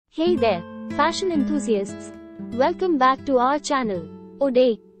Hey there, fashion enthusiasts. Welcome back to our channel.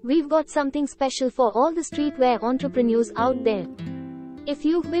 Today, we've got something special for all the streetwear entrepreneurs out there. If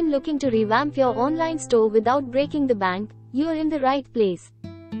you've been looking to revamp your online store without breaking the bank, you're in the right place.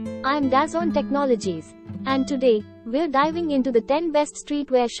 I'm Dazonn Technologies, and today, we're diving into the 10 best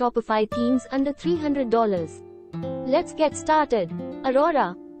streetwear Shopify themes under $300. Let's get started.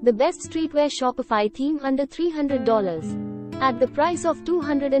 Aurora, the best streetwear Shopify theme under $300. At the price of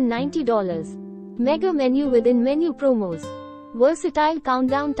 $290. Mega menu within menu promos. Versatile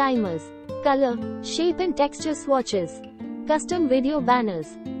countdown timers. Color, shape and texture swatches. Custom video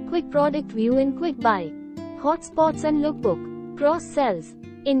banners. Quick product view and quick buy. Hotspots and lookbook. Cross sells.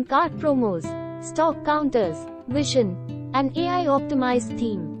 In-cart promos. Stock counters. Vision. An AI optimized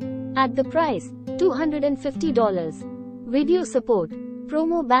theme. At the price, $250. Video support.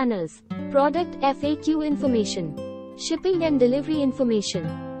 Promo banners. Product FAQ information. Shipping and delivery information.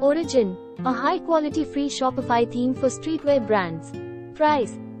 Origin, a high-quality free Shopify theme for streetwear brands.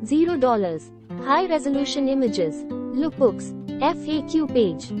 Price, $0. High-resolution images. Lookbooks, FAQ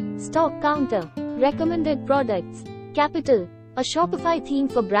page. Stock counter. Recommended products. Capital, a Shopify theme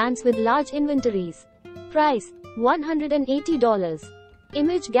for brands with large inventories. Price, $180.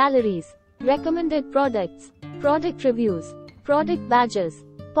 Image galleries. Recommended products. Product reviews. Product badges.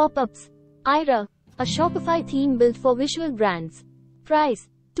 Pop-ups. Ira, a Shopify theme built for visual brands. Price,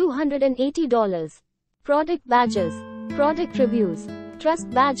 $280. Product badges. Product reviews. Trust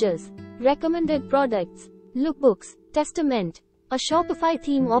badges. Recommended products. Lookbooks. Testament. A Shopify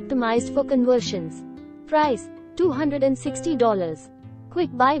theme optimized for conversions. Price, $260. Quick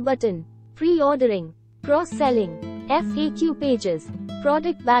buy button. Pre-ordering. Cross-selling. FAQ pages.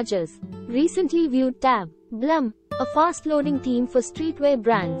 Product badges. Recently viewed tab. Blum, a fast-loading theme for streetwear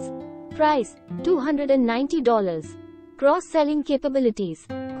brands. Price, $290. Cross-selling capabilities.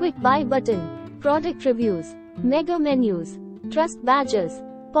 Quick buy button. Product reviews. Mega menus. Trust badges.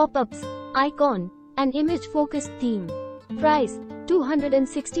 Pop-ups. Icon. An image-focused theme. Price,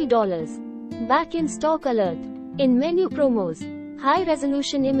 $260. Back in stock alert. In menu promos.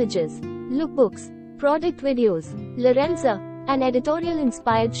 High-resolution images. Lookbooks. Product videos. Lorenza, an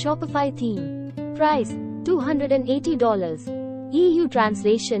editorial-inspired Shopify theme. Price, $280. EU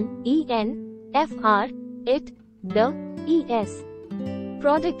translation, EN, FR, IT, the, ES.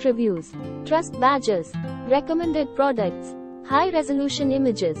 Product reviews. Trust badges. Recommended products. High-resolution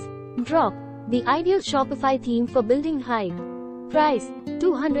images. Drop, the ideal Shopify theme for building hype. Price,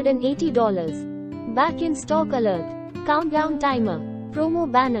 $280. Back in stock alert. Countdown timer. Promo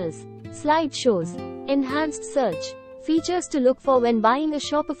banners. Slideshows. Enhanced search. Features to look for when buying a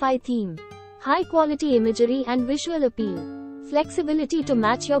Shopify theme. High-quality imagery and visual appeal. Flexibility to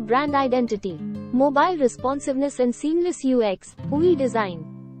match your brand identity. Mobile responsiveness and seamless UX, UI design.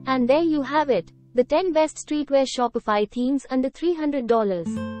 And there you have it, the 10 best streetwear Shopify themes under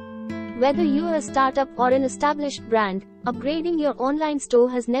 $300. Whether you're a startup or an established brand, upgrading your online store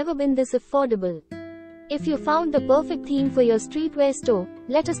has never been this affordable. If you found the perfect theme for your streetwear store,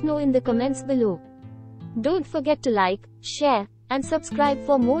 let us know in the comments below. Don't forget to like, share, and subscribe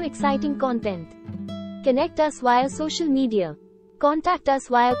for more exciting content. Connect us via social media. Contact us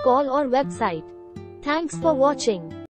via call or website. Thanks for watching.